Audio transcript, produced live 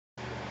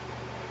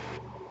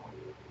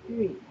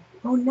3.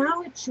 Oh,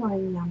 now it's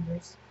showing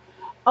numbers.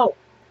 Oh,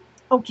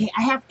 okay,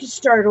 I have to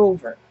start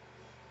over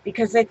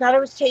because I thought I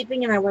was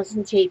taping and I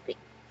wasn't taping.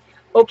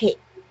 Okay,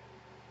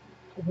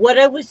 what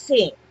I was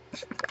saying.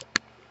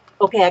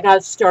 Okay, I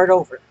gotta start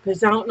over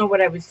because I don't know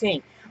what I was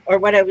saying or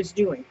what I was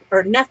doing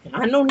or nothing.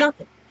 I know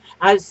nothing.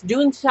 I was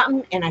doing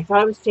something and I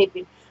thought I was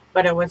taping,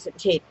 but I wasn't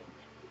taping.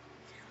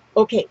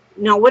 Okay,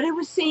 now what I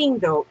was saying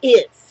though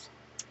is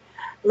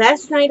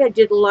last night I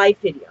did a live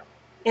video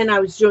and I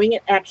was doing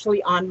it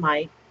actually on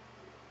my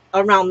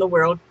around the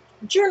world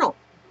journal,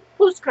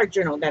 postcard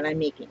journal that I'm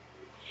making.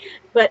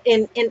 But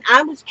and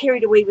I was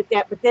carried away with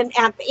that. But then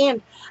at the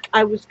end,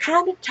 I was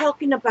kind of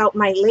talking about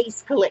my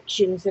lace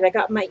collections that I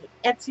got in my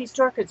Etsy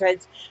store because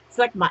it's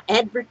like my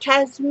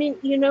advertisement,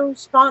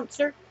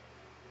 sponsor.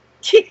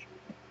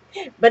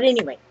 But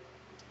anyway,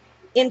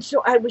 and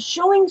so I was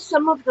showing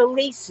some of the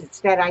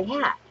laces that I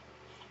had,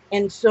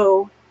 and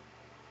so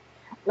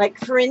like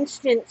for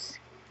instance,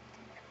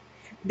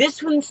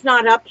 this one's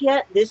not up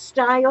yet, this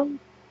style,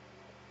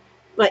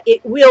 but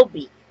it will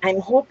be. I'm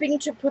hoping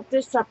to put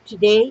this up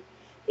today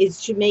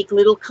is to make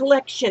little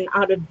collection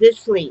out of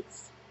this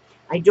lace.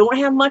 I don't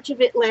have much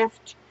of it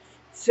left,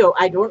 so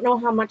I don't know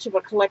how much of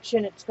a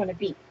collection it's going to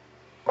be.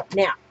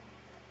 Now,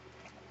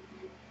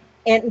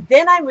 and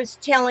then I was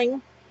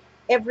telling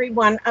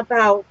everyone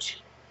about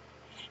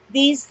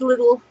these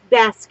little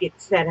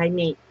baskets that I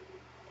made.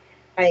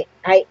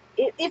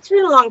 It's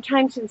been a long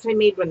time since I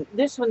made one.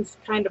 This one's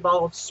kind of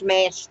all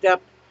smashed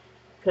up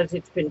because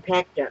it's been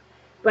packed up.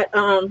 But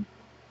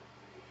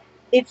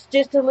it's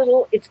just a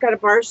little. It's got a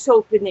bar of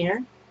soap in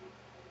there,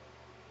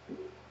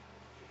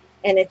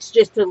 and it's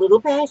just a little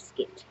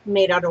basket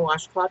made out of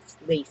washcloth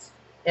lace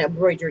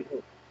embroidery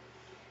hoop.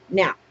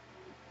 Now,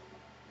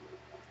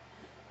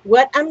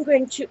 what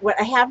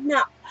I have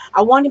now,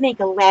 I want to make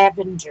a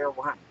lavender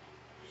one,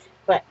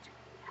 but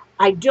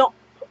I don't.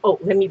 Oh,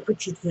 let me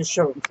put you to the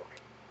showroom floor.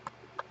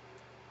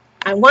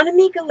 I want to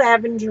make a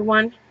lavender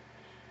one,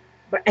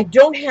 but I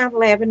don't have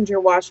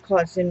lavender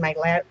washcloths in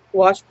my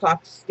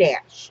washcloth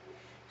stash.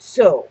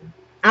 So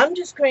I'm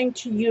just going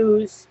to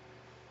use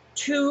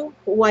 2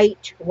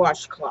 white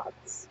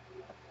washcloths,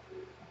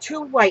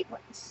 2 white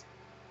ones.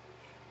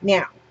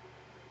 Now,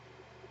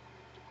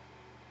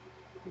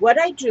 what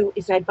I do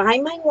is I buy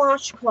my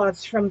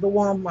washcloths from the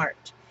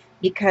Walmart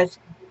because,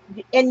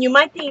 and you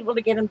might be able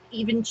to get them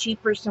even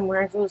cheaper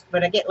somewhere else,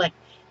 but I get like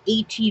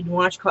 18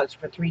 washcloths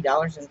for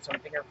 $3 and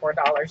something or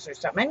 $4 or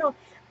something. I know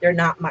they're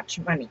not much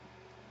money.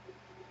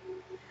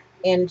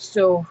 And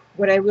so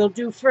what I will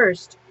do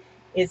first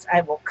is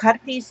I will cut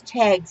these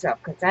tags up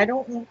because I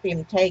don't want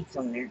them tags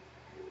on there.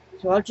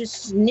 So I'll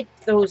just snip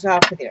those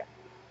off of there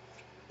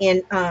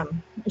and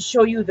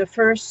show you the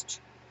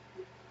first.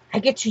 I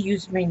get to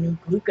use my new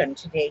glue gun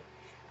today.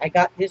 I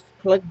got this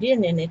plugged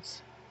in and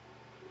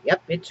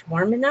yep, it's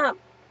warming up.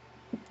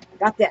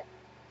 Got that.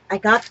 I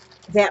got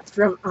that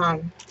from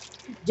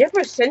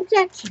Deborah sent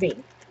that to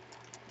me,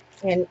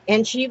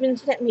 and she even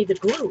sent me the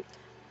glue.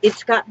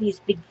 It's got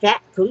these big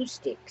fat glue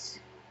sticks,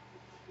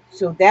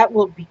 so that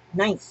will be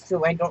nice.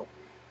 So I don't,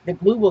 the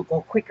glue will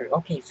go quicker.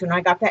 Okay, so now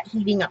I got that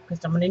heating up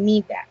because I'm going to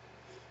need that.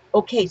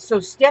 Okay, so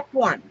step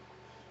one,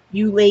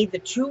 you lay the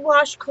 2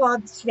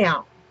 washcloths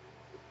down.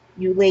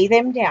 You lay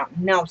them down.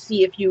 Now,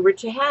 see if you were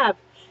to have,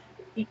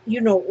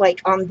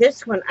 like on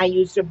this one, I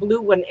used a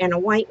blue one and a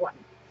white one.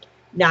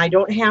 Now, I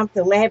don't have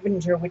the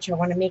lavender, which I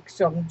want to make,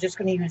 so I'm just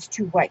going to use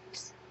 2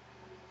 whites.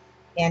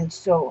 And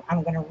so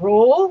I'm going to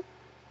roll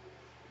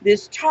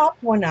this top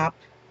one up,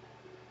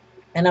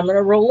 and I'm going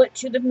to roll it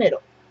to the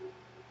middle.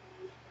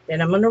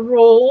 Then I'm going to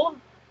roll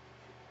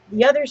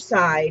the other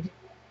side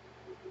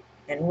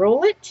and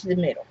roll it to the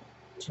middle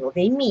until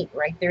they meet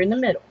right there in the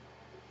middle.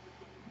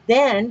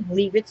 Then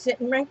leave it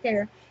sitting right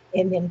there,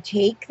 and then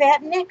take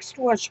that next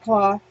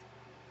washcloth,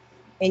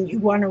 and you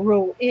want to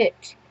roll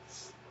it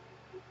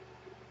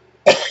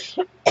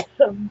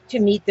to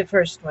meet the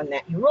first one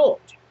that you rolled.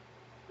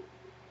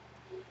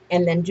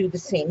 And then do the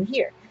same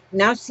here.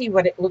 Now see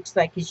what it looks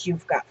like is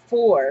you've got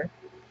 4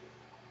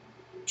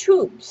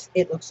 tubes.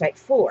 It looks like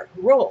 4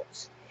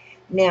 rolls.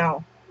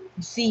 Now,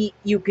 see,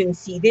 you can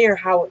see there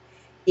how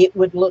it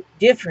would look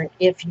different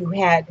if you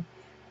had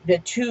the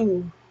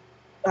 2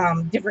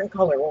 different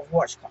color of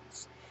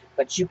washcloths.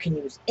 But you can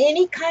use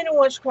any kind of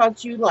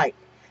washcloths you like.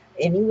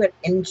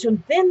 And so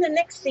then the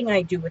next thing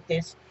I do with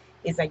this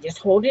is I just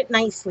hold it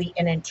nicely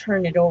and then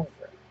turn it over.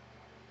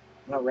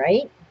 All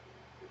right?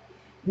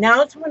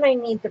 Now it's when I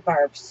need the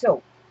bar of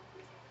soap.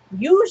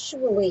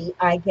 Usually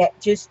I get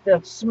just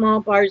the small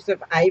bars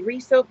of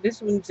ivory soap.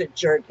 This one's a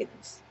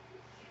Jergens.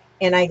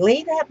 And I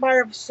lay that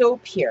bar of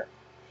soap here.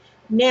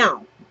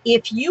 Now,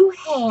 if you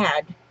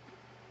had,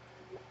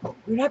 where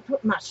did I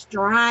put my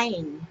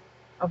string?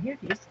 Oh, here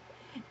it is.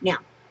 Now,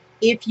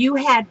 if you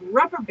had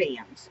rubber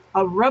bands,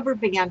 a rubber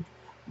band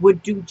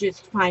would do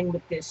just fine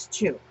with this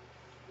too.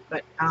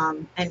 But,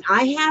 and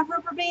I have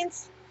rubber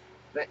bands,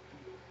 but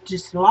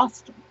just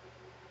lost them.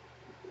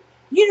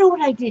 You know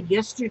what I did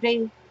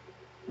yesterday?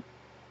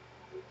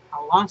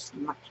 I lost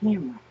my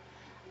camera.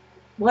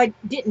 well, I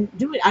didn't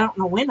do it. I don't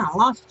know when I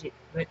lost it,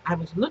 but I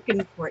was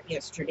looking for it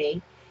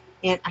yesterday,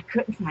 and I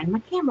couldn't find my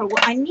camera.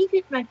 Well, I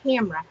needed my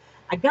camera.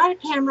 I got a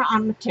camera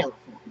on my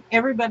telephone.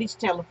 Everybody's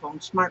telephone,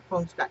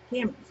 smartphones got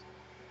cameras.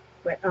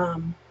 But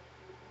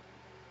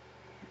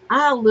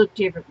I looked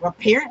everywhere. Well,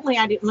 apparently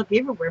I didn't look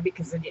everywhere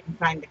because I didn't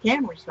find the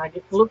camera, so I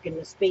didn't look in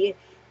the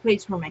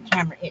place where my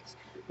camera is.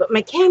 But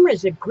my camera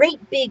is a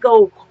great big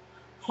old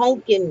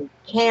honking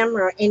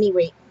camera.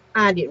 Anyway,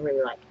 I didn't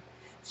really like it.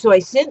 So I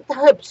sent the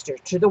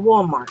hubster to the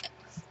Walmart,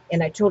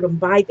 and I told him,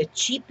 buy the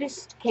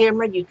cheapest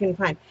camera you can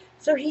find.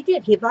 So he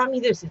did. He bought me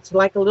this. It's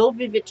like a little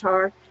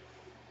Vivitar,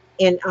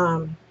 and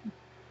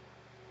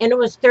it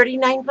was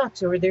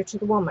 $39 over there to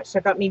the Walmart. So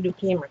I got me a new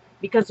camera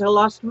because I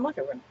lost my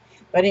other one.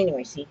 But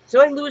anyway, see,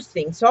 so I lose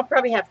things. So I'll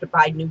probably have to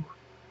buy new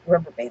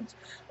rubber bands.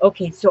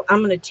 Okay, so I'm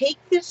going to take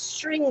this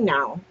string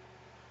now.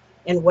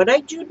 And what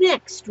I do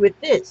next with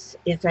this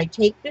is I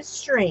take this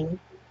string.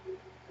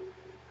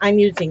 I'm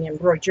using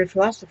embroidery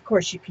floss. Of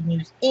course, you can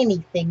use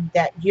anything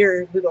that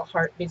your little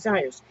heart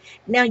desires.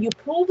 Now you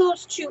pull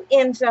those two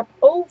ends up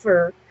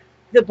over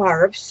the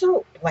bar of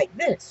soap like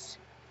this.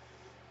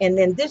 And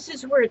then this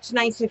is where it's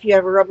nice if you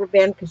have a rubber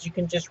band because you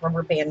can just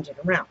rubber band it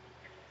around.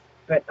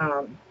 But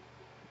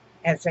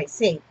as I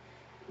say,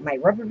 my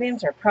rubber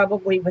bands are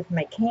probably with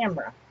my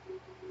camera.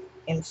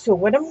 And so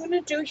what I'm going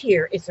to do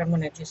here is I'm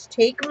going to just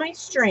take my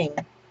string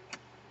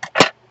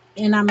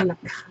and I'm going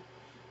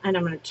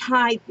to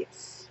tie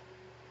this.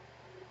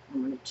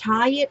 I'm going to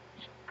tie it.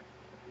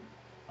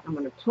 I'm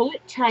going to pull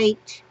it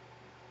tight.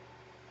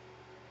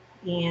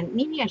 And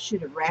maybe I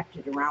should have wrapped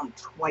it around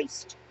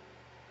twice.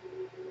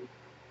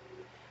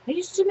 I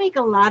used to make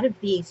a lot of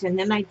these and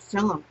then I'd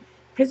sell them.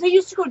 Because I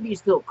used to go to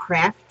these little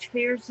craft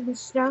fairs and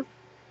stuff.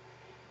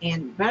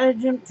 But I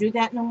don't do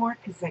that no more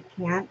because I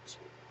can't.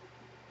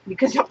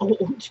 Because I'm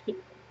old.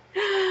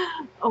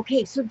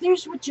 Okay, so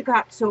there's what you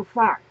got so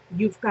far.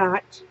 You've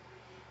got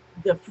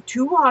the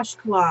 2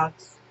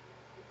 washcloths,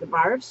 the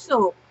bar of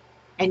soap,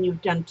 and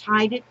you've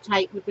tied it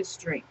tight with a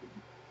string.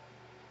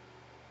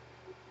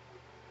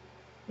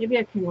 Maybe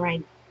I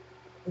can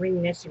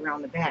ring this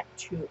around the back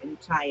too and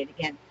tie it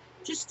again,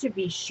 just to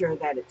be sure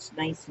that it's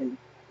nice and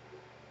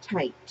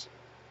tight.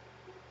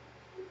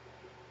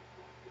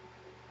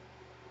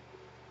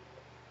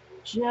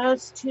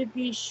 Just to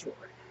be sure.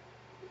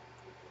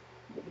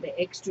 Look at the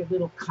extra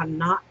little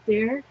knot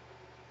there.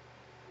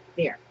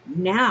 There.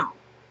 Now,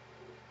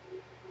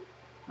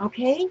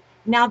 okay,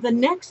 now the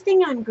next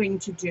thing I'm going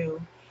to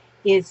do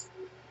is,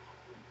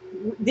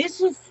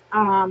 this is,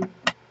 let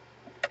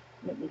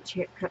me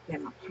cut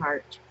them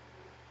apart.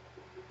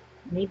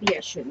 Maybe I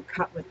shouldn't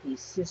cut with these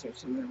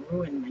scissors. I'm going to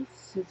ruin my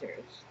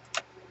scissors.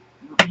 I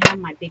don't have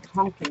my big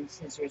honking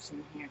scissors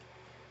in here.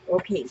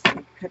 Okay, so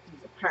I cut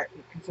these apart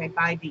because I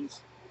buy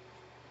these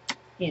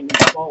in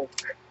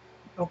bulk.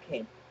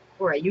 Okay,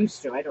 or I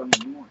used to, I don't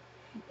anymore.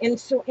 And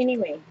so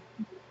anyway,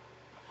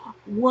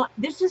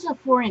 this is a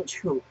 4-inch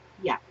hoop.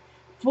 Yeah,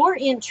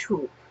 4-inch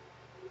hoop.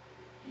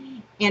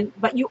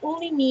 But you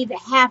only need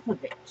half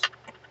of it.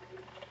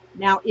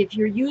 Now, if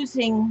you're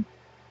using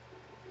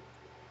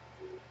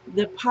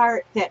the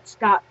part that's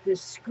got the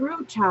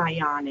screw tie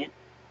on it,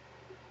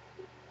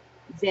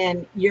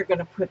 then you're going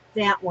to put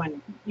that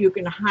one, you're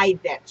going to hide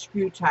that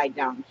screw tie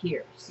down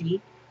here,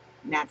 see?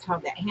 And that's how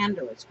that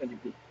handle is going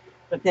to be.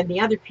 But then the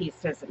other piece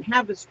doesn't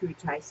have a screw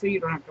tie, so you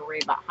don't have to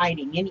worry about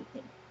hiding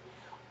anything.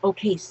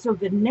 Okay, so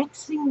the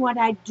next thing what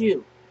I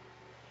do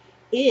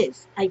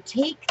is I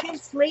take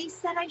this lace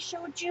that I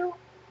showed you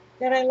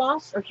that I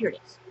lost, or here it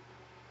is.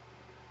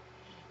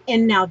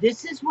 And now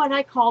this is what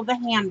I call the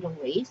handle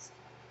lace.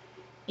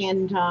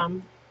 And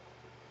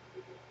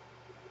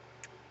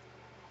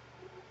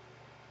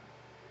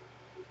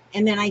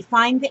then I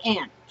find the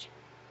end.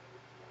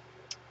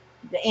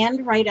 The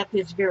end right at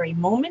this very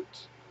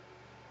moment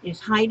is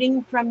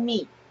hiding from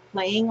me,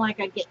 playing like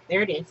I get,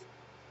 there it is.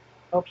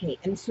 Okay,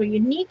 and so you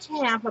need to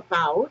have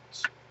about,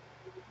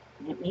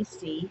 let me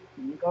see,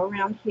 let me go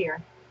around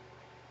here.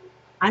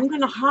 I'm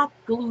going to hot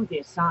glue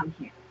this on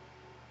here.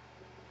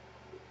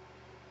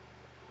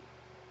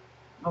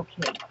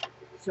 Okay,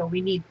 so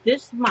we need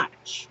this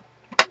much.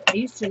 I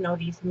used to know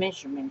these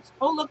measurements.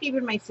 Oh, look,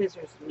 even my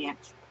scissors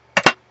match.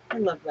 I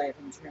love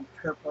lavender and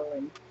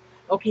purple.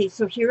 Okay,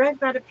 so here I've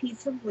got a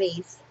piece of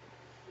lace,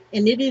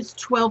 and it is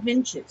 12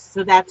 inches.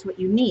 So that's what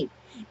you need,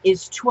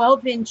 is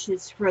 12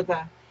 inches for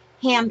the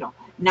handle.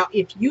 Now,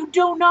 if you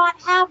do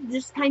not have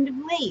this kind of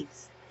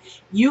lace,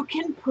 you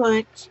can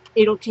put,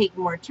 it'll take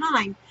more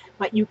time,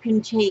 but you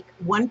can take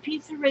one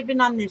piece of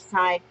ribbon on this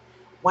side,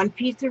 one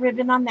piece of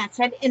ribbon on that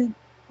side, and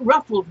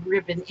ruffled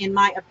ribbon, in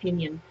my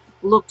opinion,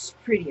 looks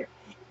prettier.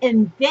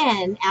 And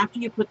then after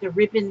you put the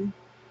ribbon,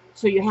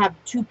 so you have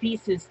 2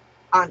 pieces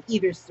on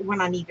either,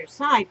 one on either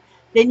side,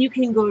 then you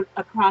can go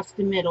across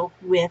the middle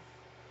with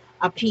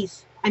a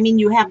piece. I mean,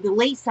 you have the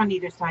lace on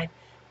either side,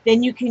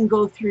 then you can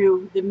go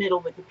through the middle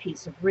with a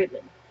piece of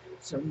ribbon.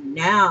 So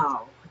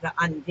now the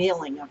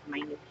unveiling of my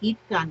new heat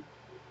gun.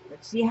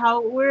 Let's see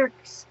how it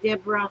works,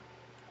 Deborah.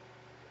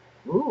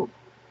 Ooh,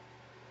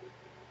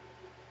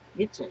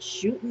 it's a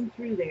shooting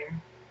through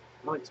there.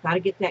 Oh, it's got to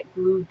get that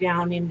glue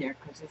down in there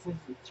because this is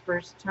its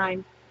first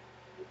time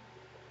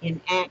in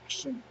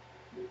action.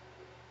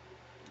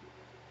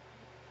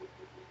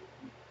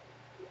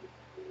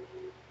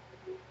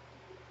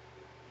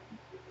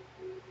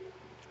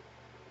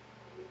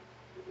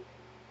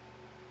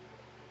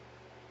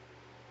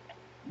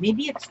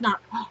 Maybe it's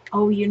not.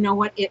 Oh, you know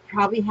what? It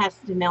probably has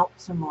to melt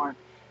some more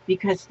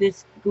because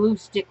this glue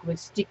stick was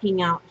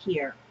sticking out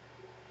here.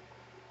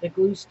 The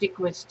glue stick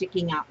was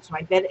sticking out, so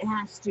I bet it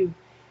has to.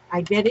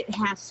 I bet it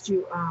has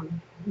to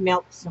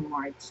melt some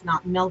more. It's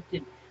not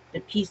melted. The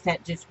piece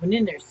that just went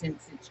in there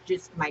since it's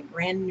just my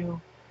brand new,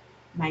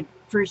 my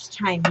first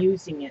time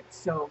using it.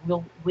 So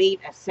we'll wait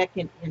a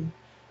second in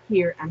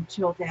here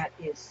until that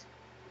is.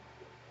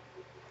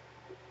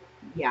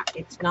 Yeah,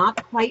 it's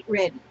not quite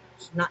ready.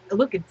 It's not.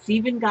 Look, it's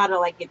even got a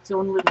like its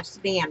own little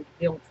stand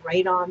built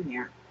right on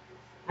there.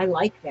 I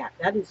like that.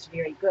 That is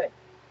very good.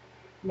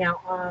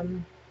 Now,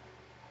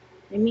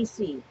 let me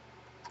see.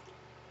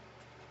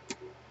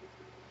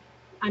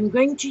 I'm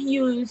going to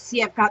use.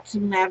 See, I've got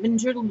some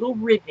lavender little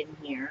ribbon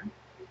here,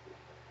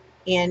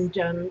 and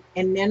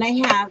then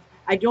I have.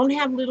 I don't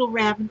have little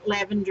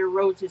lavender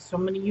roses, so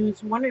I'm going to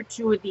use one or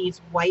two of these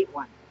white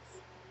ones.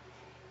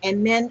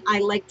 And then I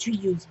like to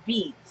use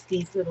beads,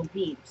 these little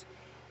beads.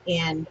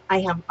 And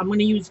I'm going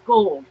to use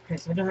gold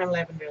because I don't have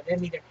lavender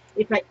then either.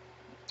 If I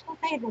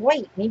had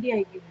white, maybe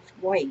I'd use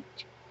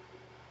white.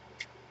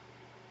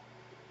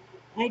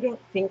 I don't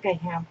think I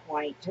have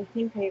white. I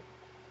think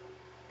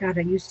God,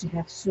 I used to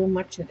have so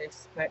much of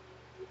this, but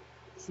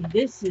see,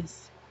 this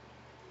is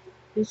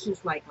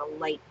like a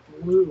light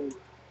blue.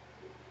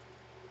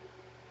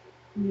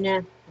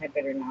 Nah, I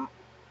better not,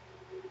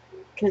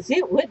 because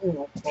it wouldn't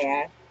look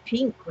bad.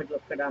 Pink would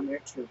look good on there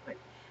too, but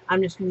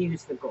I'm just going to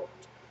use the gold.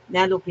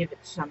 That'll give it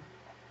some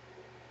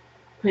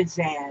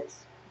pizzazz.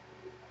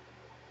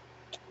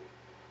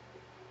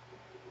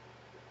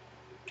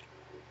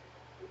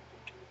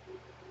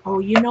 Oh,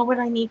 you know what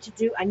I need to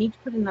do? I need to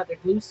put another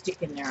glue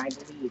stick in there, I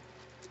believe.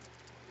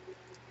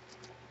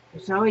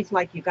 It's always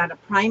like you got to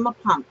prime a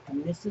pump,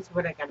 and this is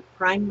what I got to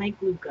prime my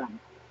glue gun.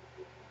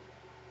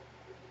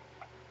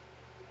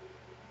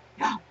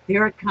 Oh,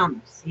 there it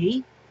comes.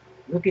 See?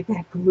 Look at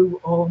that glue.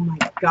 Oh my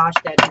gosh,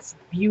 that is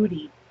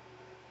beauty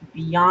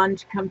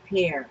beyond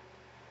compare.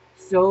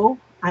 So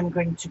I'm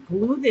going to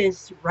glue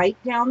this right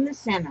down the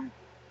center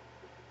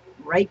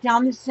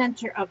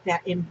of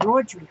that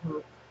embroidery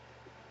hoop,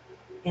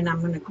 and I'm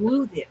going to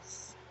glue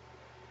this.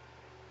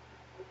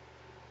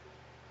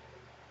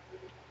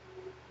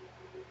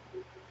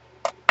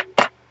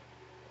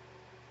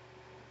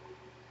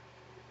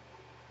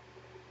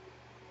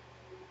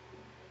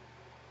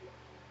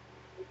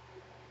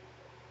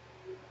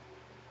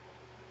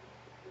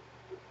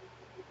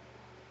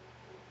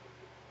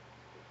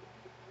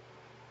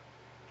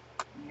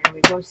 There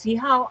we go. See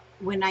how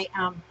when I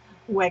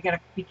gotta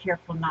be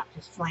careful not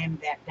to slam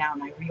that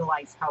down. I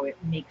realize how it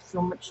makes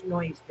so much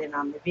noise then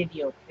on the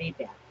video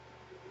playback.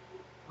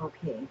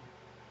 Okay.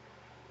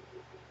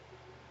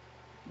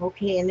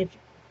 Okay, and if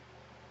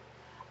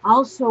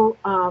also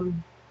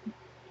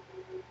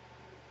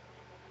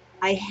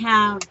I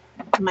have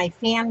my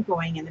fan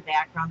going in the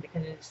background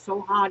because it is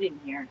so hot in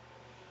here,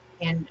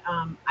 and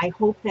I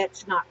hope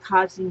that's not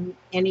causing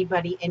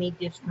anybody any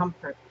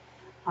discomfort.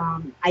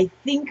 I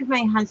think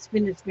my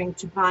husband is going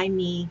to buy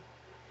me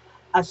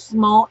a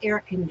small air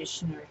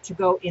conditioner to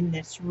go in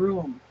this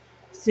room,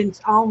 since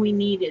all we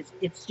need is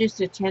it's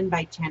just a 10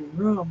 by 10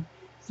 room,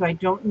 so I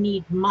don't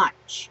need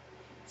much.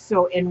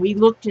 So, and we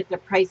looked at the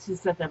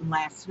prices of them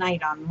last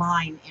night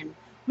online, and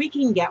we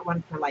can get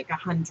one for like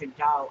 $100.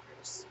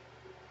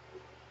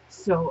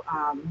 So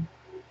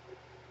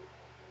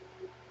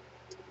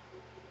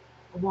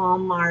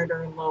Walmart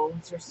or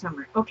Lowe's or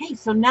somewhere. Okay,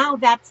 so now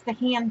that's the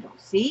handle,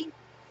 see?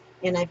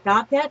 And I've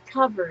got that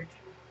covered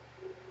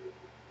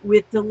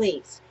with the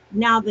lace.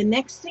 Now the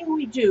next thing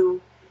we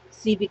do,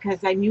 see,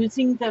 because I'm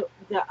using the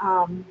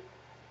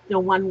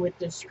one with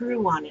the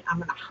screw on it, I'm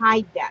going to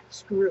hide that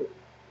screw.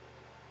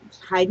 It's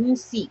hide and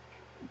seek.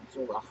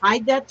 So we'll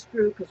hide that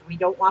screw because we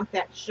don't want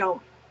that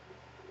showing.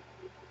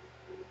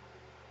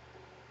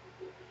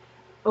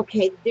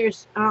 Okay,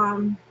 there's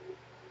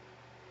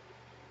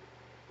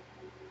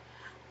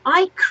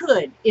I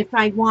could, if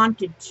I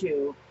wanted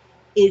to,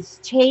 is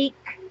take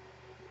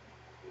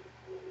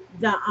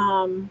the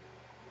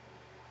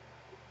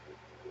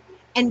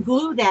and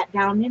glue that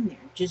down in there.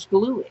 Just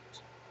glue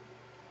it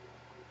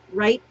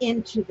right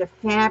into the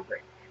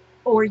fabric.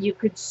 Or you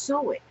could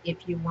sew it if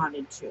you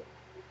wanted to.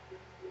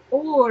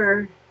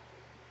 Or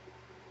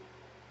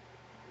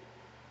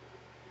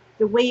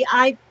the way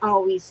I've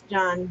always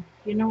done,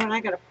 you know what, I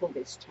gotta pull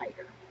this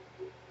tighter.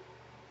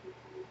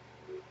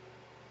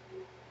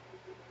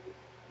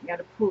 I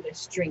gotta pull this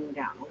string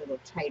down a little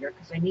tighter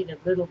because I need a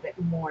little bit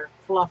more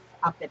fluff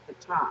up at the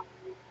top.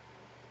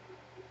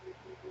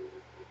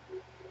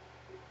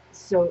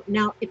 So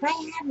now if I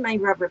had my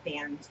rubber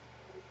bands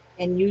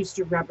and used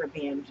a rubber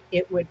band,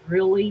 it would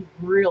really,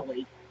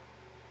 really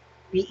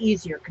be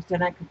easier because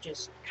then I could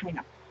just kind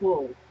of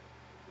pull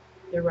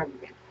the rubber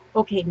band.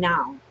 Okay,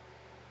 now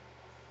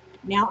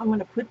Now I'm going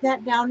to put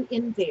that down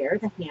in there,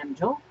 the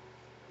handle,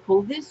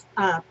 pull this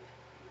up,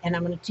 and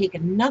I'm going to take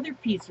another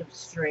piece of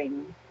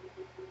string.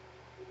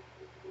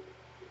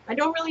 I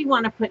don't really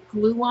want to put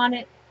glue on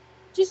it,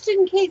 just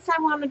in case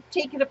I want to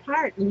take it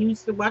apart and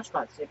use the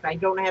washcloths if I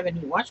don't have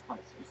any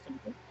washcloths or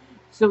something.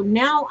 So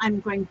now I'm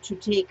going to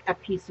take a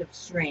piece of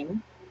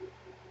string,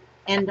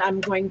 and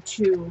I'm going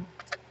to,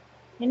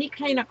 any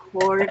kind of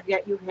cord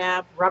that you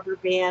have, rubber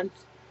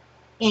bands,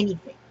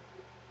 anything.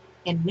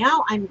 And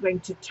now I'm going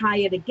to tie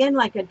it again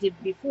like I did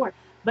before,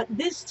 but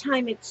this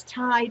time it's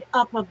tied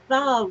up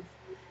above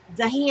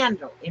the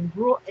handle,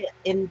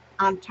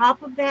 on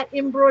top of that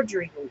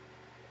embroidery loop.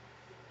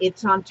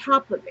 It's on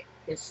top of it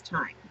this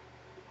time.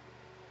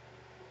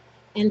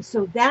 And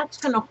so that's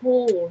going to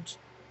hold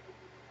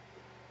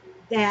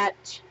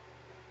that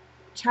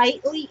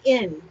tightly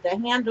in, the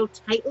handle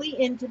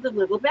tightly into the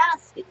little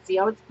basket. See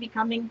how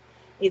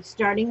it's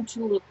starting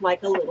to look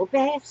like a little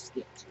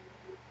basket.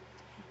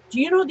 Do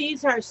you know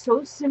these are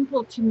so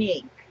simple to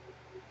make?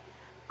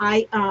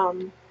 I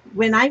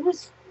when I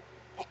was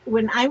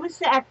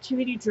the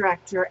activity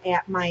director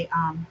at my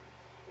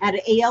at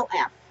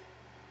ALF,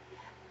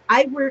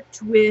 I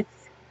worked with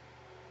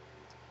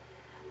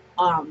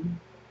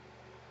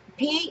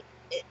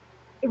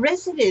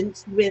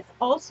residents with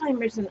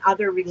Alzheimer's and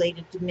other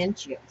related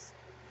dementias.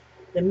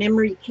 The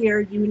memory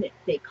care unit,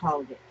 they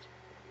called it.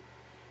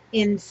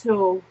 And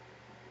so,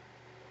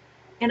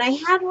 and I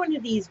had one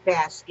of these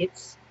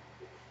baskets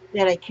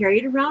that I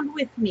carried around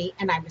with me,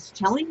 and I was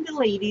telling the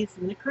ladies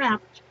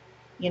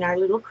in our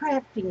little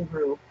crafting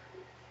group,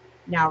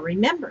 now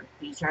remember,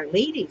 these are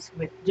ladies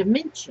with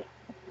dementia,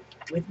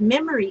 with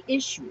memory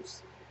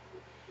issues,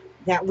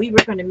 that we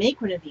were going to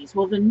make one of these.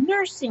 Well, the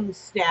nursing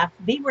staff,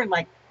 they were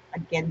like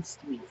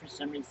against me for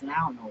some reason. I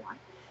don't know why,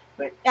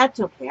 but that's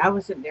okay. I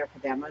wasn't there for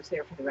them. I was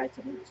there for the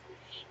residents.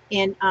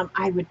 And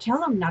I would tell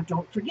them, now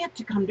don't forget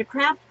to come to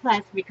craft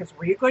class because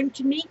we're going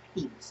to make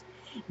these.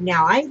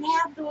 Now I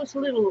have those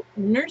little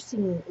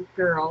nursing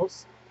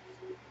girls,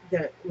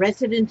 the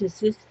resident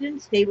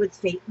assistants, they would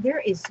say, there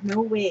is no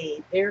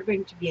way they're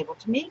going to be able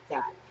to make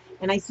that.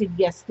 And I said,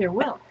 yes, there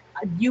will.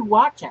 You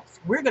watch us.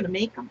 We're going to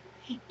make them.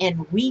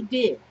 And we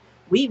did.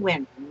 We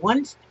went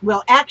once.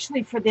 Well,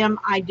 actually, for them,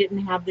 I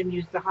didn't have them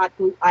use the hot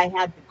glue. I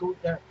had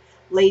the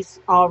lace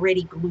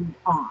already glued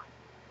on.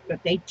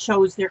 But they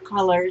chose their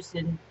colors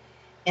and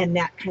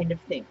that kind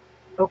of thing.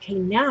 Okay,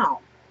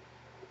 now,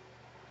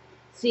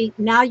 see,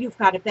 now you've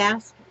got a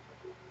basket.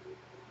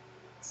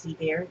 See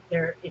there,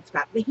 it's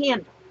got the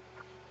handle.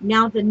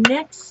 Now the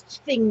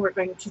next thing we're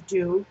going to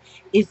do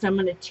is I'm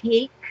going to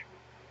take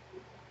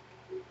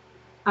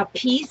a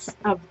piece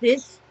of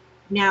this.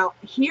 Now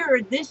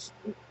here, this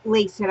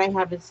lace that I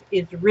have is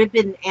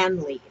ribbon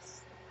and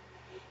lace.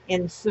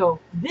 And so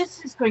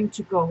this is going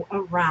to go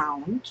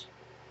around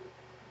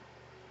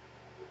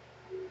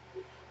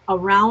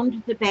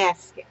the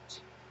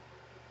basket.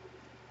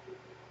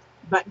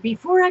 But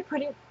before I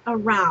put it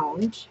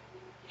around,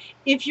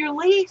 if your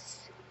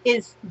lace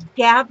is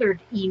gathered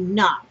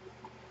enough,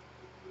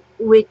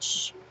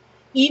 which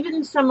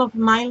even some of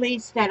my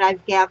lace that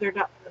I've gathered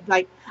up,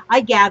 like I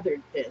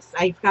gathered this.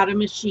 I've got a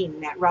machine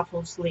that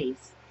ruffles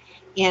lace.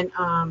 And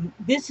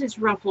this is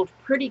ruffled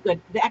pretty good.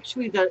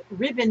 Actually, the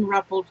ribbon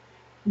ruffled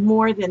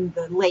more than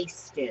the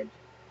lace did.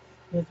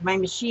 Because my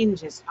machine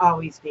just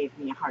always gave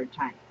me a hard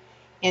time.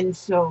 And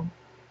so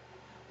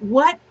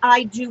what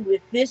I do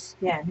with this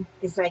then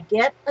is I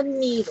get a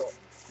needle.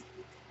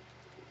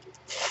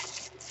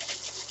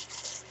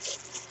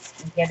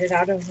 And get it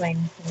out of my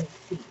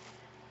feet.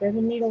 There's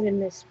a needle in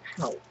this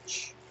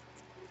pouch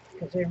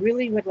because I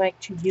really would like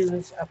to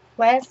use a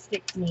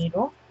plastic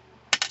needle,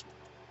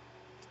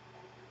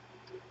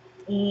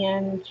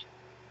 and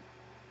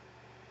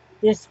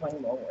this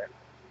one will work.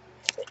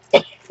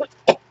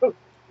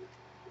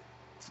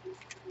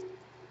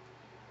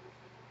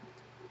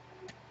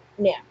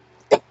 Now,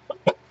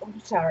 I'm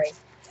sorry.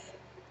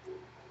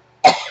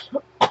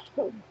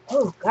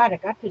 Oh God, I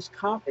got this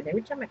cough, and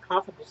every time I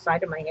cough, the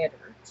side of my head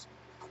hurts.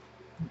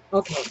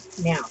 Okay,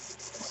 now.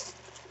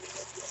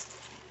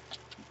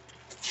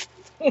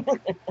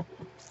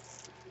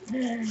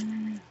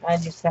 I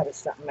just thought of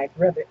something.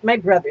 My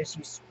brothers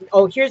used.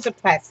 Oh, here's a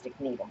plastic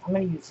needle. I'm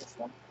going to use this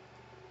one.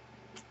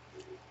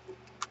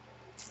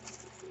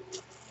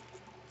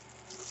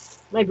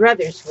 My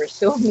brothers were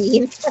so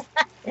mean.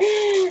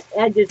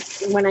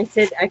 When I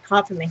said I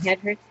cough and my head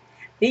hurts,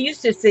 they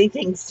used to say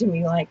things to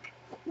me like,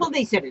 well,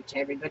 they said it to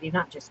everybody,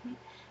 not just me.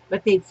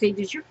 But they'd say,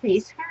 does your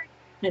face hurt?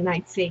 And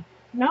I'd say,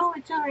 no,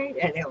 it's all right.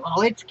 And they're,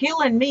 well, it's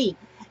killing me.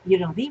 You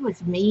know, they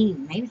was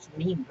mean. They was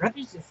mean.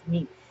 Brothers is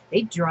mean.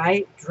 They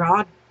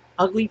draw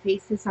ugly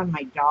faces on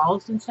my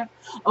dolls and stuff.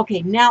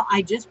 Okay, now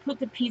I just put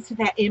the piece of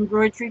that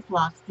embroidery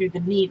floss through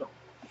the needle.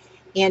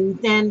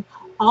 And then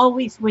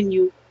always when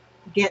you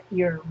get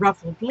your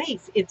ruffled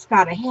lace, it's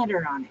got a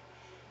header on it.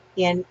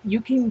 And you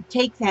can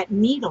take that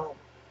needle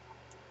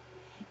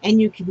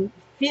and you can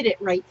fit it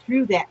right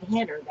through that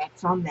header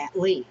that's on that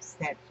lace.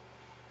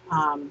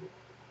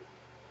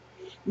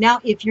 Now,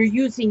 if you're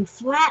using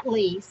flat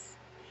lace,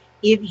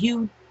 if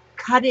you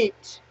cut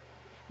it.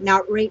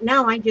 Now, right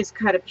now, I just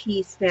cut a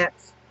piece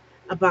that's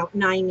about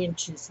 9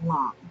 inches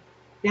long.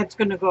 That's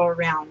going to go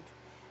around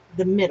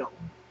the middle.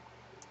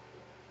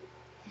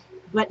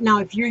 But now,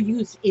 if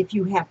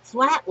you have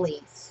flat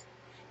lace,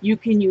 you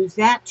can use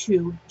that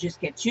too. Just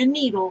get your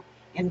needle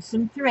and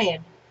some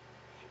thread,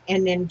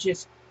 and then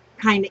just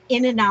kind of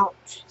in and out,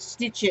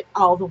 stitch it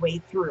all the way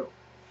through,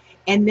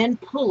 and then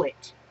pull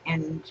it,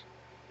 and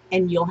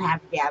you'll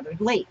have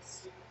gathered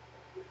lace,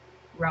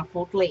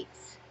 ruffled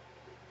lace.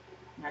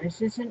 Now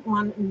this isn't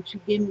wanting to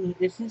give me,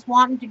 this is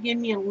wanting to give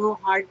me a little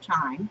hard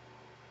time.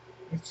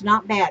 It's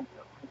not bad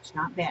though. It's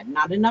not bad.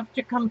 Not enough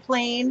to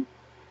complain,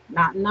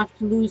 not enough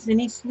to lose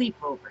any sleep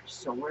over.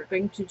 So we're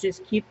going to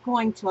just keep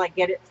going till I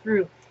get it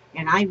through.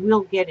 And I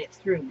will get it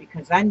through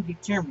because I'm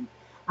determined.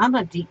 I'm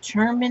a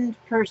determined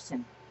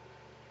person.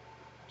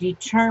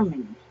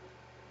 Determined.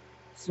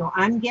 So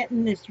I'm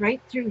getting this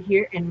right through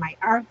here, and my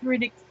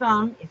arthritic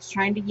thumb is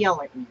trying to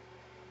yell at me.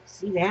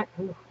 See that?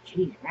 Oh,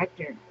 geez, right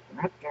there.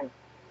 Right there.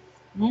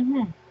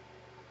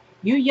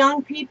 You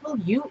young people,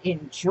 you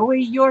enjoy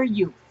your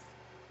youth.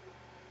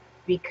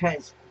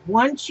 Because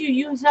once you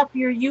use up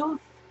your youth,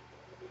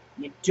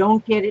 you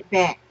don't get it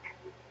back.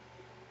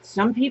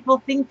 Some people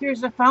think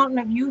there's a fountain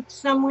of youth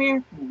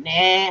somewhere.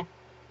 Nah.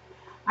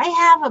 I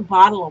have a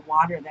bottle of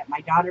water that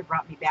my daughter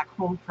brought me back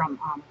home from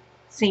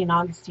St.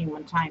 Augustine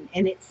one time,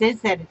 and it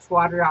says that it's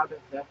water out of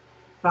the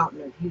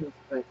fountain of youth,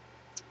 but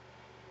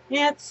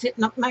yeah, it's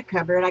sitting up in my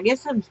cupboard. I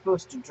guess I'm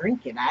supposed to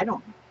drink it. I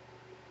don't know.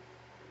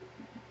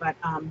 But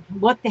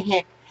what the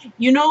heck?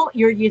 You know,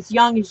 you're as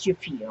young as you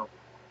feel.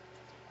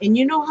 And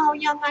you know how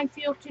young I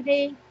feel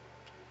today?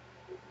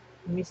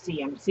 Let me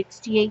see. I'm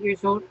 68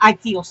 years old. I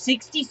feel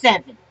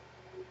 67.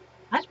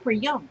 That's pretty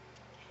young.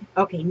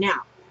 Okay,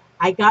 now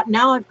I've got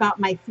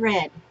my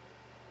thread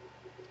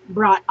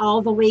brought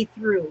all the way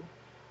through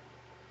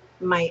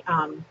my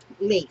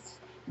lace.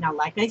 Now,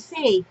 like I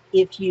say,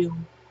 if you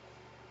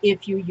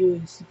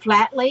use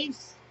flat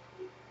lace,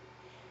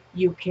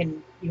 you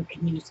can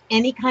use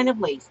any kind of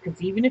lace,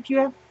 because even if you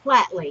have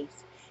flat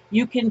lace,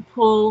 you can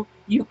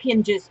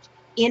just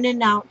in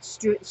and out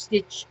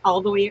stitch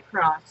all the way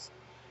across,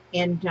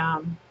 and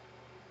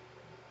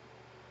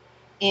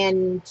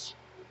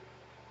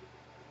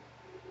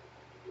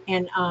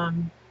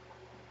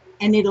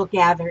it'll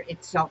gather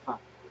itself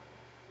up.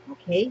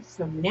 Okay,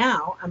 so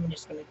now I'm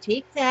just going to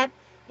take that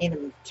and I'm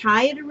going to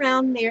tie it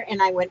around there,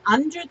 and I went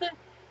under the,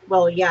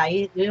 well, yeah,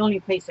 the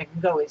only place I can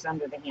go is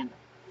under the handle.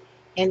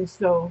 And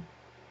so,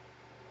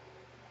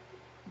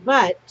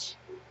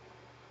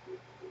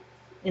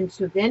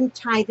 then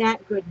tie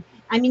that good.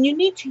 I mean, you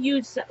need to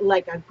use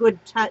like a good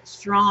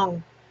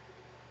strong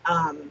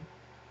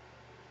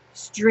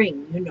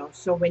string, you know,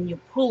 so when you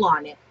pull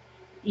on it,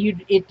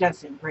 it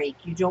doesn't break.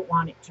 You don't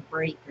want it to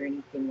break or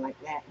anything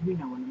like that. You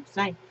know what I'm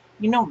saying?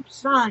 You know what I'm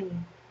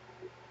saying.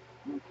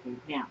 Okay,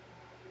 now,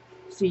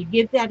 so you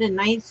give that a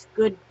nice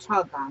good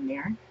tug on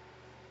there.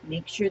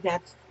 Make sure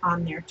that's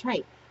on there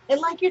tight. And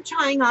like you're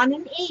tying on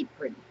an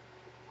apron.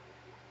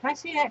 Can I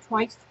say that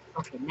twice?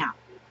 Okay, now.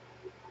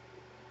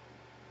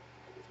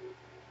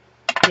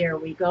 There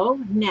we go.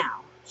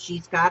 Now,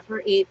 she's got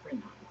her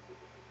apron on.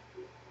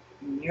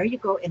 And there you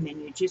go. And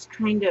then you just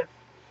kind of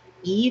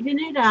even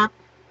it up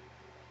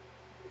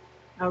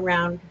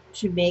around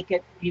to make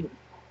it beautiful.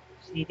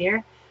 See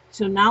there?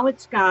 So now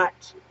it's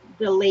got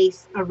the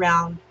lace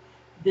around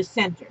the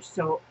center.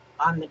 So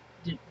on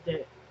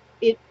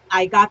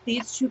I got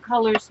these two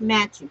colors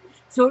matching.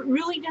 So it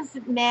really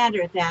doesn't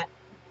matter that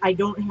I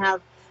don't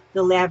have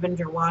the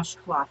lavender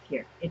washcloth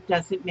here. It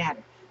doesn't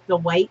matter. The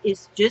white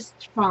is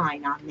just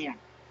fine on there.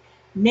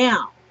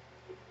 Now,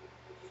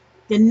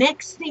 the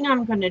next thing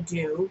I'm going to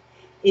do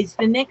is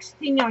I'm going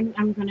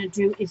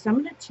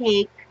to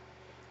take,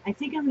 I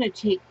think I'm going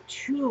to take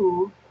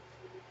two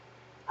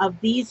of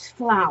these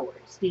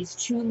flowers, these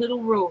two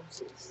little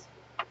roses.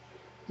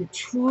 The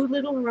two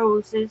little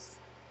roses.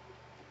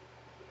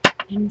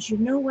 And you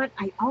know what?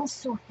 I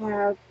also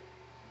have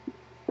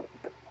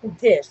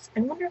this.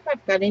 I wonder if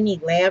I've got any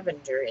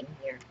lavender in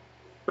here.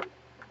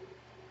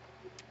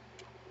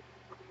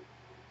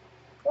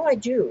 Oh, I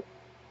do.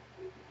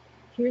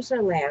 Here's a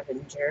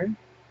lavender.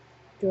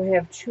 Do I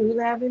have two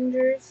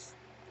lavenders?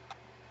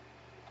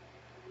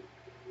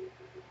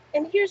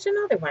 And here's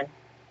another one.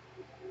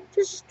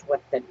 Just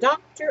what the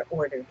doctor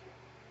ordered.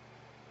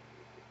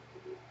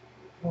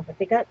 Oh, but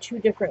they got two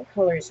different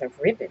colors of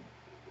ribbon.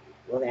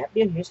 Will that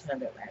be? Here's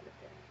another lavender.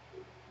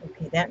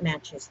 Okay, that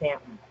matches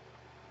that one.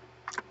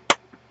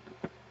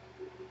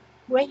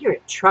 Oh, I hear a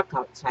truck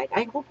outside.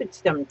 I hope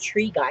it's them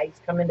tree guys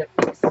coming to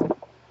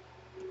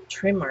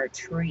trim our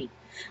tree.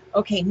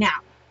 Okay, now.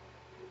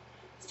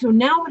 So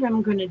now what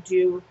I'm going to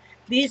do,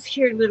 these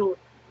here little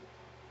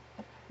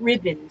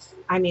ribbons,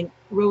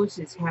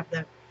 roses, have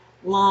the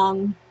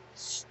long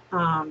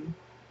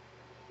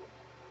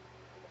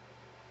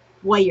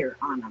wire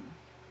on them.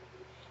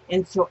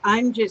 And so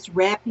I'm just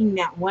wrapping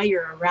that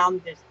wire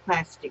around this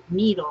plastic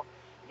needle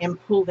and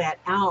pull that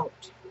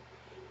out.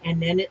 And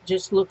then it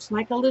just looks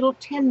like a little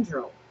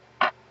tendril.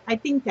 I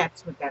think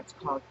that's what that's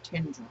called,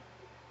 tendril.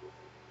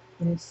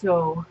 And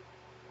so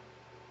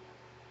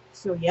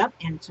yep,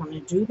 and so I'm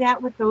going to do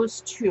that with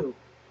those two,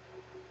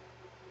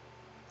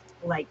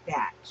 like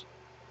that.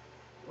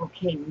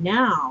 Okay,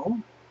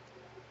 now,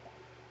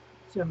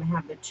 so I'm going to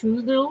have the two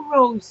little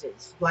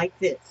roses, like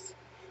this.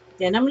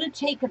 Then I'm going to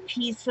take a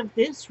piece of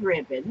this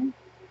ribbon.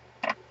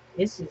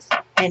 This is,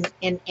 and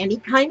any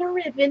kind of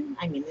ribbon.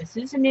 I mean, this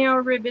is a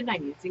narrow ribbon.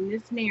 I'm using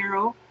this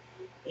narrow.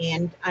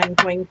 And I'm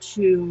going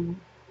to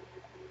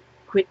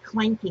quit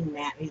clanking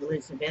that,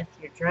 Elizabeth.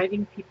 You're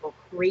driving people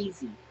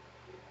crazy.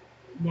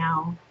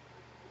 Now,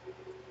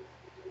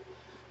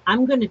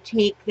 I'm going to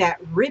take that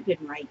ribbon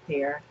right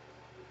there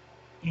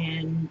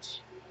and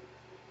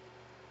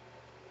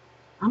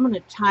I'm going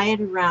to tie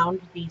it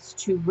around these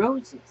two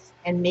roses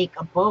and make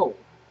a bow.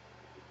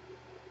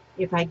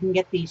 If I can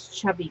get these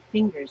chubby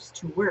fingers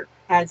to work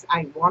as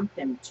I want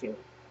them to.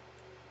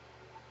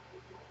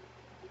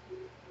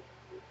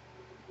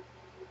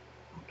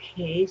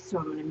 Okay, so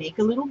I'm going to make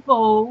a little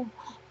bow.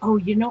 Oh,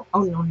 you know,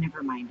 oh no,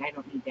 never mind. I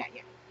don't need that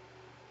yet.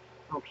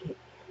 Okay.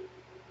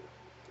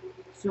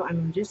 So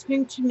I'm just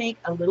going to make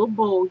a little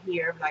bow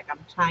here, like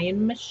I'm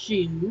tying my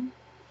shoe.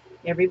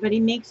 Everybody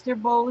makes their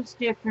bows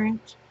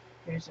different.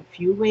 There's a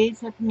few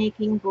ways of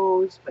making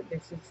bows, but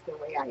this is the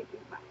way I do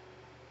mine.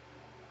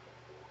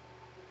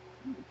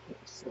 Okay,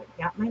 so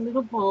I got my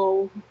little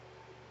bow.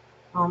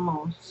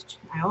 Almost.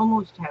 I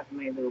almost have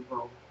my little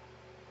bow.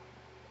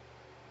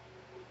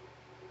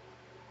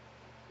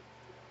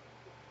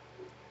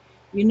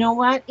 You know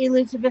what,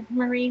 Elizabeth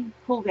Marie?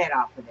 Pull that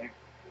off of there.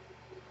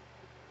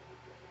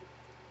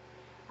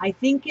 I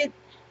think it,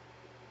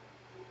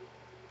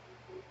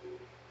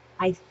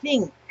 I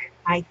think,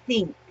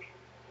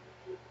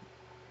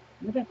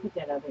 where did I put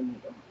that other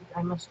needle?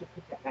 I must have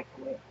put that back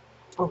away.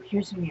 Oh,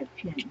 here's another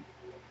pin.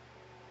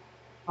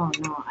 Oh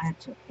no,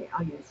 that's okay.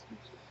 I'll use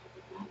this.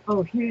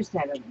 Oh, here's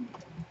that other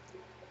needle.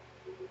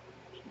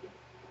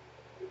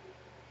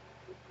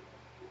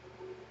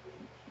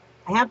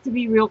 I have to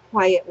be real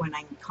quiet when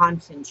I'm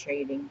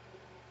concentrating.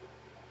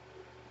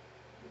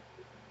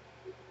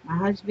 My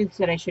husband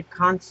said I should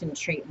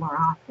concentrate more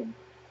often.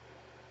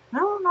 I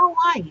don't know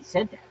why he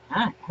said that.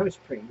 Huh? That was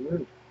pretty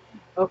rude.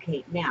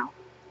 Okay, now,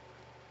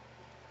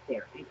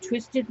 there. I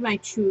twisted my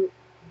two,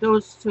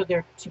 those so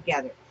they're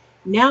together.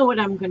 Now what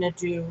I'm going to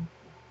do,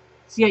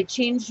 see, I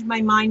changed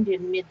my mind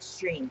in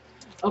midstream.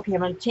 Okay, I'm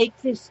going to take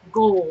this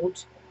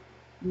gold.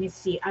 Let me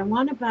see. I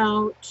want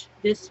about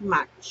this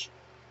much.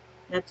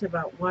 That's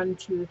about 1,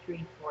 2,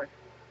 3, 4,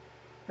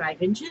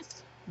 5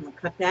 inches. I'm going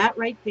to cut that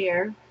right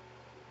there.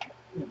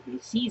 Nobody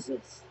sees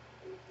this.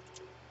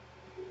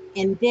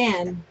 And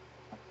then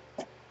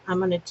I'm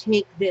going to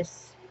take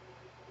this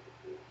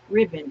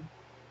ribbon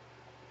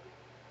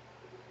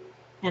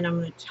and I'm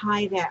going to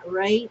tie that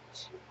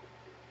right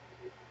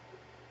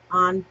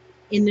on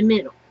in the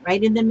middle,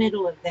 right in the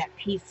middle of that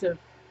piece of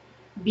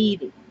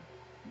beading.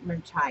 I'm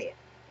going to tie it.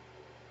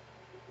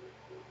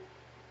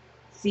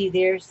 See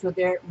there? So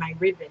there, my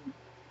ribbon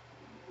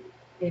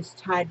is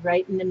tied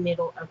right in the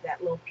middle of that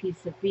little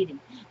piece of beading.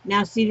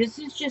 Now, see, this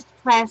is just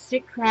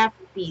plastic craft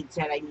beads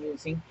that I'm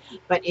using,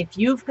 but if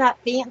you've got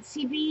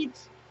fancy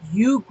beads,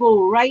 you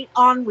go right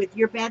on with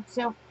your bad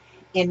self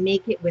and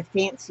make it with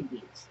fancy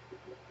beads.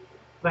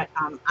 But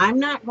I'm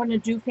not going to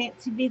do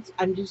fancy beads.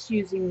 I'm just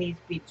using these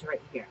beads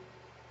right here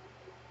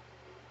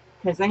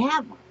because I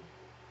have them.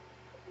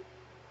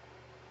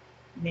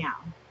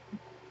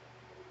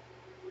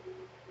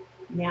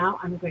 Now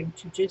I'm going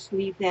to just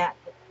leave that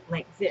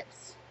like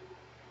this.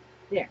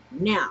 There.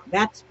 Now,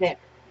 that's better.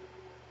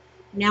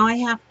 Now I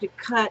have to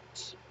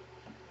cut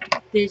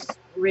this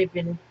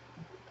ribbon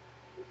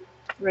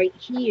right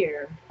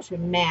here to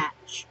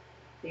match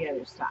the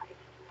other side.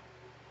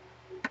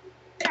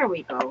 There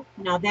we go.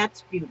 Now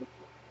that's beautiful.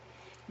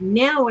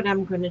 Now what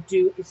I'm going to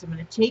do is I'm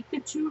going to take the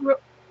two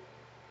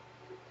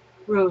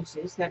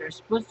roses that are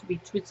supposed to be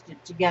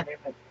twisted together,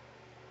 but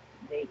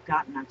they've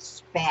gotten a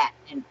spat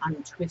and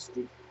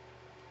untwisted.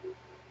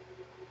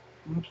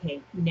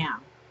 Okay, now.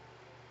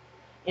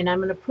 And I'm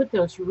going to put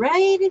those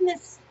right in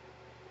this.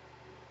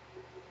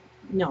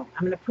 No,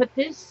 I'm going to put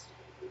this.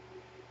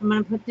 I'm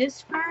going to put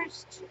this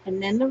first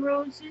and then the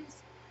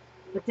roses,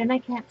 but then I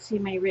can't see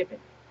my ribbon.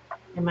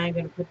 Am I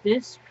going to put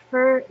this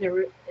for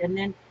the, and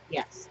then,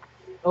 yes.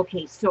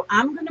 Okay, so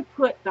I'm going to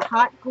put the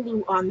hot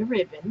glue on the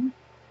ribbon.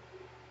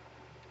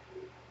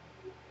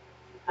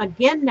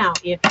 Again, now,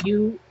 if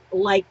you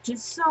like to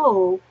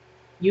sew,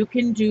 you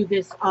can do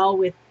this all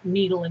with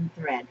needle and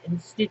thread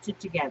and stitch it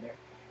together.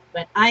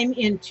 But I'm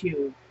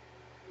into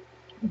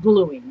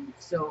gluing.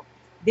 So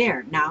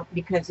there, now,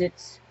 because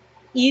it's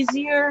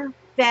easier,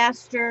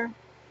 faster,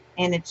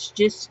 and it's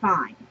just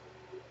fine.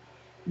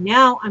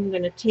 Now I'm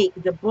going to take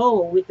the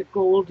bow with the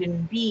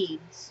golden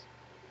beads,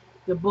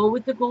 and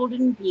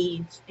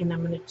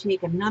I'm going to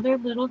take another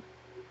little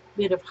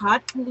bit of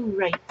hot glue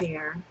right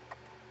there,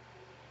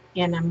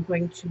 and I'm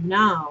going to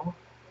now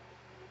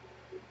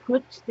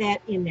put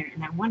that in there,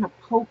 and I want to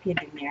poke it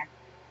in there.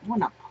 I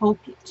want to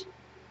poke it,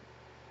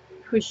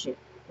 push it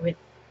with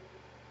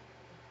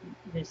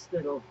this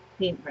little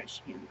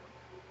paintbrush handle.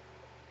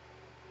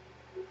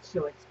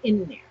 So it's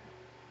in there.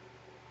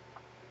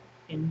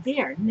 And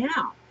there,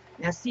 now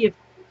see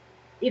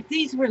if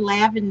these were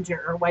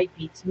lavender or white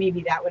beads,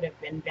 maybe that would have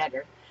been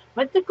better.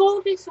 But the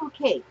gold is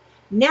okay.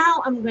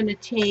 Now I'm going to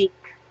take,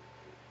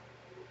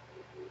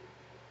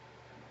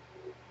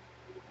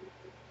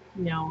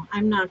 no,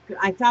 I'm not,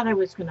 I thought I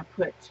was going to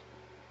put,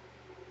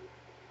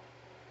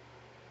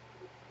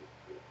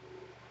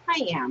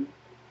 I am.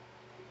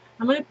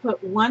 I'm going to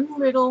put one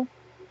little,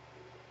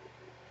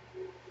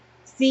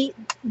 see,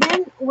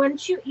 then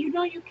once you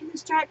know, you can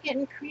start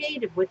getting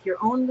creative with your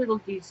own little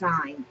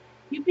design.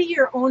 You be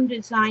your own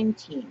design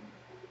team.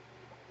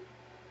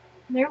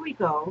 There we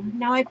go.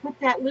 Now I put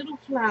that little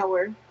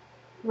flower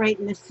right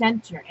in the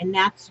center, and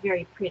that's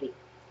very pretty.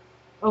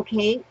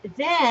 Okay,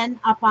 then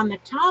up on the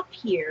top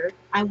here,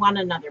 I want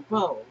another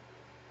bow.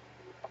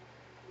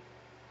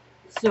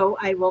 So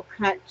I will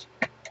cut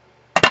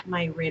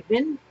my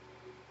ribbon,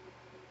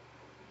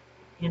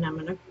 and I'm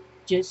going to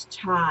just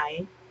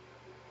tie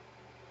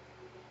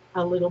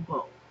a little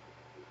bow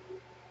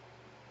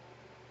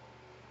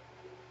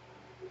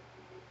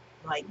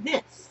like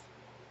this,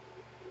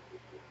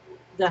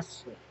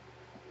 thusly.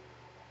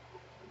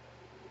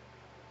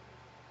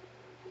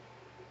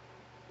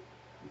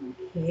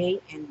 Okay,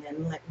 and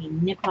then let me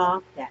nip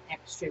off that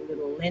extra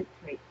little lint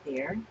right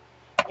there.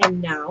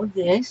 And now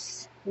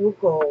this will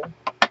go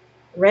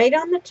right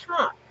on the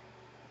top.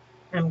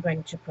 I'm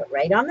going to put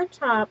right on the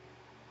top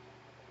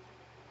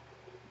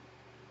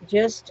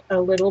just a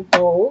little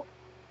bow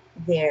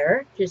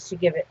there, just to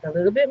give it a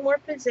little bit more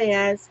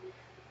pizzazz.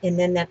 And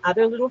then that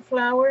other little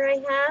flower I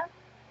have,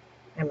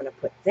 I'm going to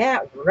put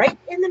that right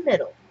in the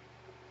middle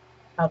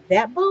of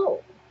that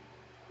bow.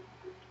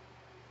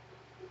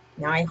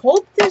 Now I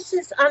hope this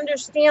is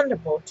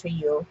understandable to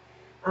you.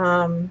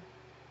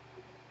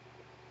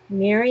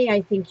 Mary,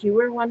 I think you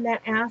were one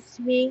that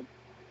asked me.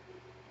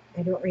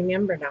 I don't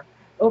remember now.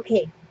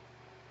 Okay,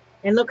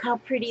 and look how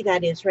pretty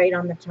that is right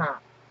on the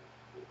top.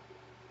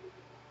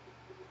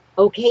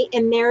 Okay,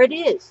 and there it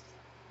is.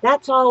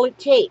 That's all it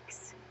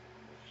takes.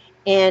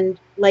 And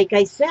like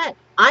I said,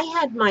 I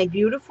had my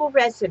beautiful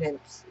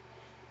residents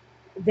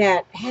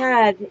that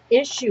had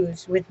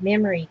issues with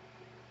memory,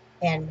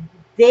 and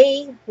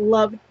they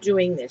loved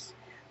doing this.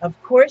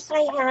 Of course,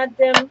 I had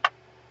them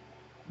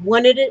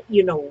wanted it,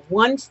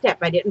 one step.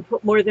 I didn't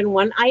put more than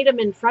one item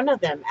in front of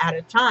them at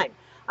a time.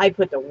 I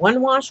put the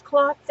one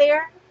washcloth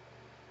there,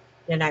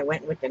 then I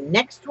went with the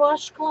next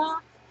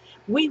washcloth.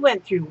 We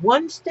went through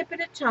one step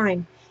at a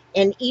time,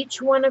 and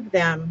each one of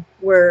them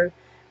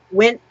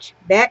went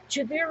back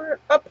to their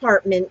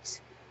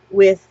apartments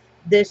with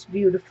this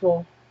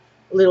beautiful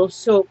little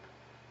soap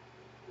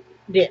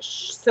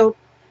dish, soap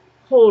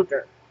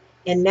holder.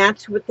 And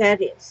that's what that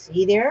is.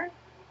 See there?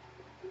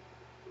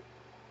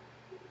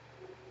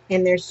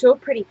 And they're so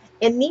pretty.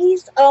 And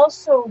these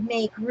also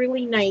make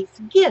really nice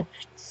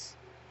gifts.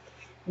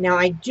 Now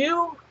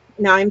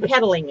I'm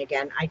pedaling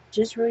again. I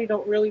just really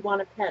don't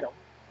want to pedal.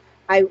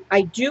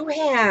 I do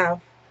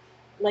have,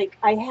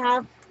 I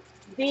have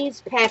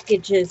these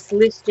packages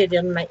listed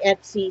in my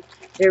Etsy.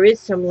 There is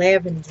some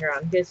lavender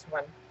on this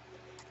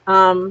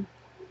one.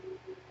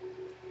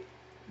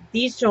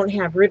 These don't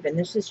have ribbon.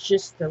 This is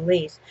just the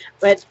lace.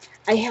 But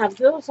I have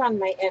those on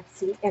my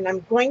Etsy, and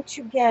I'm going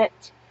to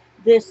get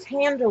this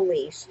handle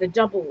lace, the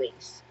double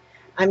lace.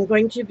 I'm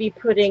going to be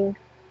putting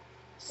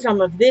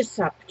some of this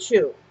up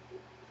too.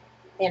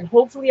 And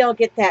hopefully I'll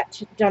get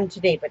that done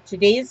today. But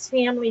today is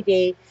family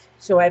day,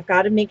 so I've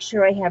got to make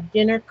sure I have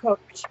dinner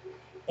cooked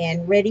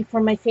and ready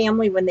for my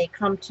family when they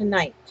come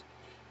tonight.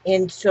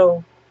 And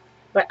so,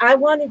 but I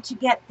wanted to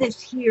get this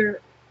here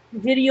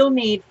video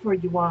made for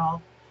you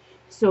all,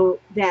 so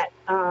that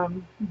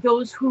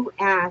those who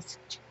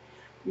asked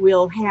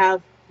will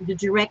have the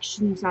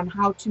directions on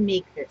how to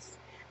make this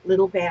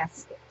little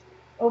basket.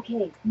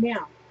 Okay,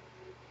 now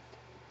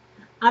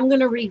I'm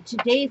going to read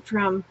today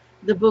from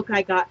the book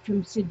I got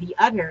from Cindy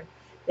Utter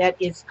that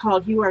is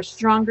called You Are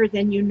Stronger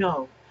Than You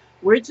Know.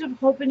 Words of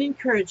hope and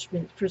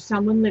encouragement for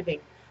someone living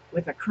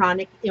with a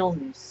chronic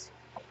illness.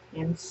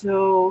 And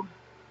so,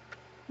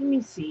 let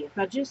me see if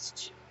I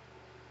just...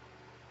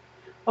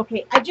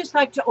 Okay, I just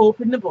like to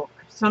open the book.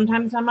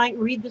 Sometimes I might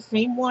read the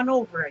same one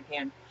over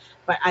again,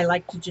 but I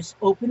like to just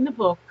open the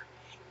book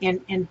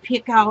and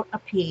pick out a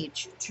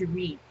page to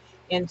read.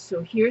 And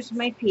so here's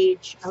my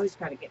page. I always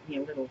got to get me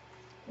a little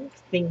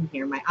thing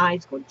here. My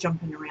eyes go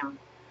jumping around.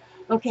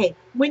 Okay,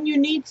 when you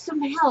need some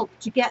help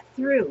to get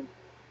through,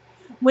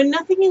 when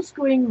nothing is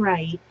going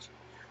right,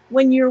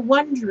 when you're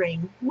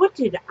wondering, what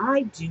did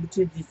I do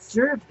to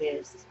deserve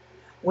this?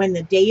 When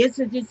the day is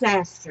a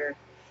disaster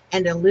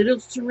and a little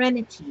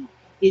serenity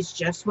is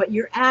just what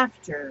you're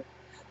after,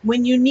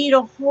 when you need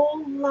a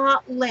whole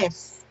lot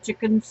less to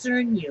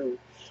concern you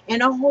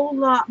and a whole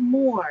lot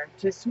more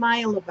to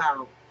smile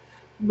about,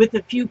 with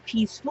a few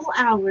peaceful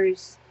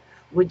hours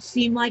would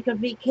seem like a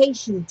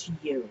vacation to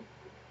you.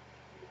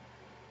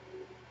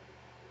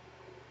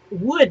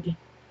 Would.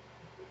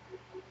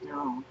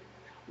 No,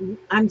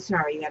 I'm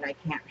sorry that I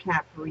can't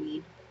half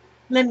read.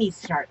 Let me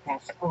start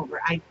this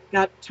over. I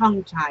got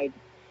tongue-tied.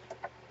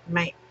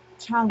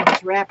 tongue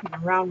was wrapping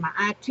around my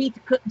eye teeth. I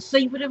couldn't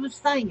see what it was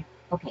saying.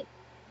 Okay.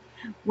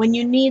 When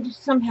you need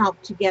some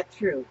help to get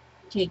through,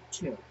 take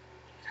two.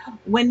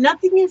 When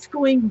nothing is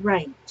going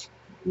right,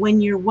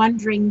 when you're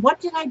wondering, what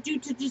did I do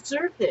to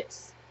deserve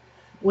this?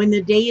 When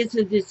the day is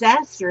a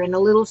disaster and a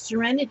little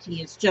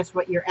serenity is just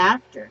what you're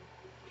after.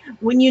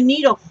 When you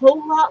need a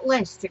whole lot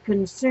less to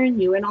concern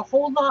you and a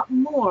whole lot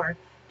more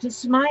to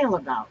smile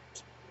about.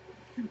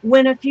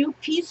 When a few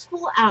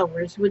peaceful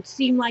hours would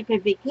seem like a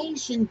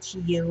vacation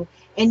to you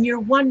and you're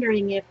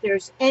wondering if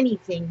there's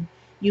anything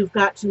you've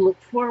got to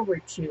look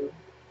forward to.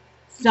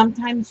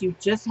 Sometimes you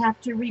just have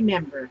to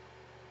remember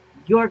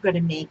you're going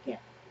to make it.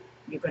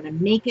 You're going to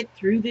make it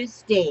through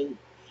this day,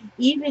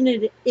 even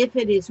if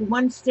it is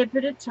one step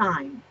at a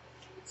time.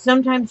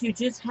 Sometimes you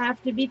just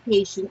have to be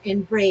patient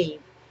and brave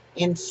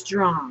and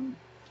strong.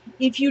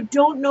 If you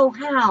don't know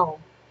how,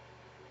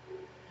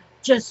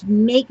 just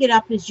make it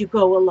up as you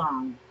go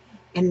along.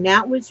 And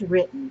that was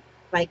written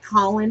by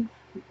Colin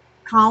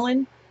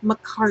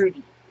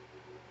McCarty.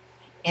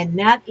 And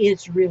that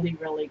is really,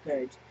 really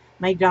good.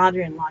 My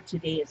daughter-in-law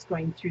today is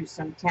going through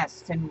some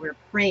tests, and we're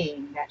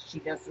praying that she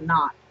does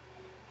not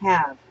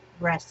have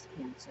breast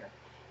cancer.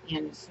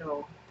 And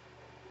so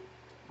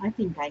I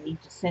think I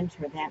need to send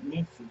her that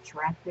message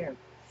right there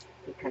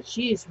because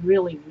she is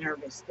really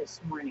nervous this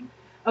morning.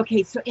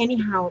 Okay, so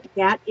anyhow,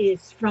 that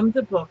is from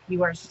the book,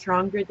 You Are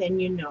Stronger Than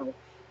You Know.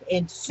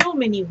 And so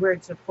many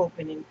words of hope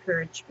and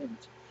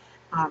encouragement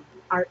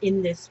are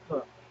in this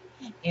book.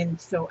 And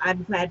so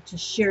I'm glad to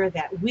share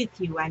that with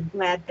you. I'm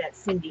glad that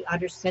Cindy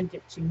Utter sent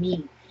it to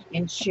me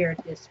and shared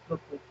this book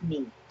with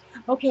me.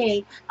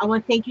 Okay, I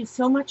want to thank you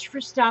so much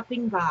for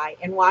stopping by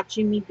and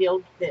watching me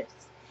build this.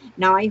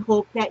 Now I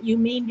hope that you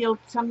may build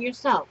some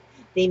yourself.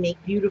 They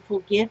make beautiful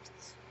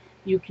gifts.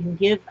 You can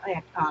give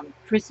at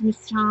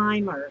Christmas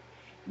time or,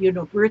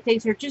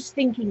 birthdays or just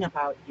thinking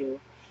about you.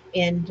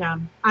 And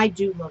I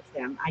do love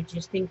them. I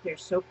just think they're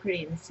so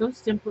pretty and so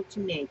simple to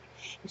make.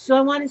 So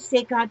I want to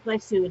say God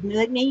bless you and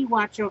may He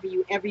watch over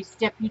you every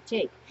step you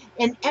take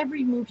and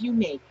every move you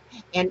make.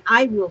 And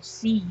I will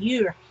see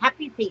your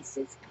happy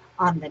faces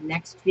on the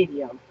next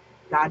video.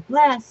 God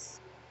bless.